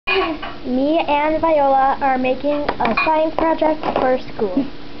Me and Viola are making a science project for school.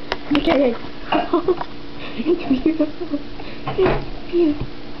 Okay.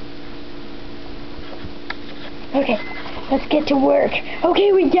 Okay, let's get to work.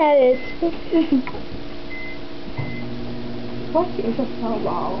 Okay, we get it. What is a cell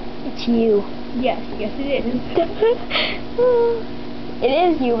wall? It's you. Yes, it is. It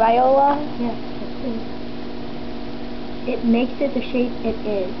is you, Viola. Yes, it is. It makes it the shape it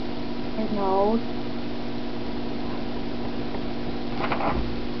is. And no.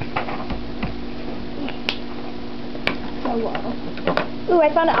 Cell wall. Ooh, I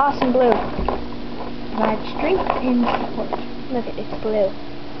found an awesome blue. Provide strength and support. Look at it's blue.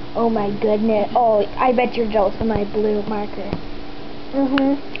 Oh my goodness. Oh, I bet you're jealous of my blue marker.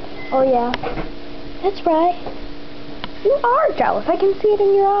 Oh yeah. That's right. You are jealous. I can see it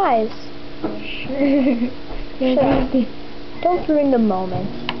in your eyes. Sure. Don't ruin the moment.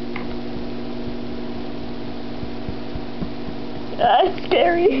 That's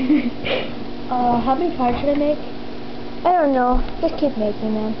scary. How many cards should I make? I don't know. Just keep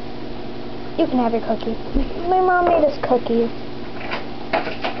making them. You can have your cookies. My mom made us cookies.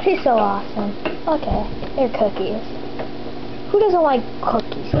 She's so awesome. Okay, they're cookies. Who doesn't like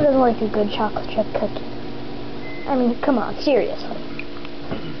cookies? Who doesn't like a good chocolate chip cookie? I mean, come on, seriously.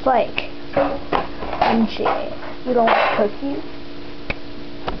 It's like, MJ, you don't like cookies?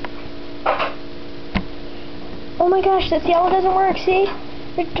 Oh my gosh, this yellow doesn't work, see?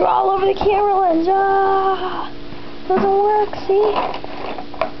 They're all over the camera lens. Ah! Doesn't work, see?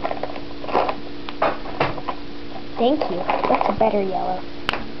 Thank you. That's a better yellow.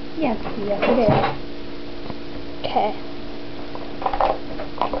 Yes, it is. Okay.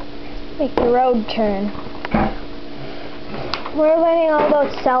 Make the road turn. We're learning all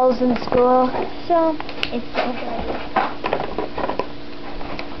about cells in school, so it's so good.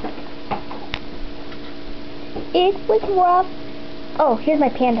 It was rough. Oh, here's my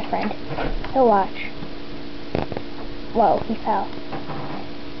panda friend. He'll watch. Whoa, he fell.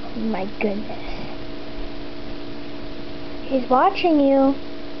 My goodness. He's watching you.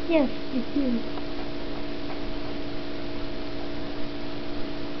 Yes, it is.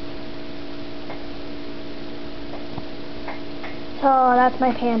 So that's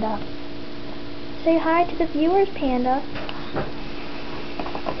my panda. Say hi to the viewers, panda.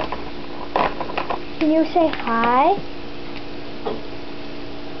 Can you say hi?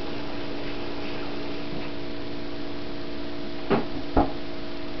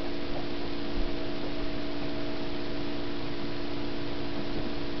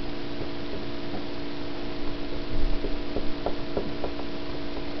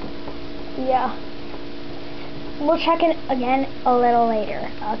 Yeah. We'll check in again a little later.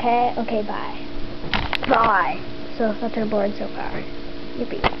 Okay? Okay, bye. Bye. So that's our board so far.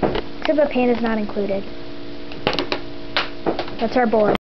 Yippee. Except the panda's not included. That's our board.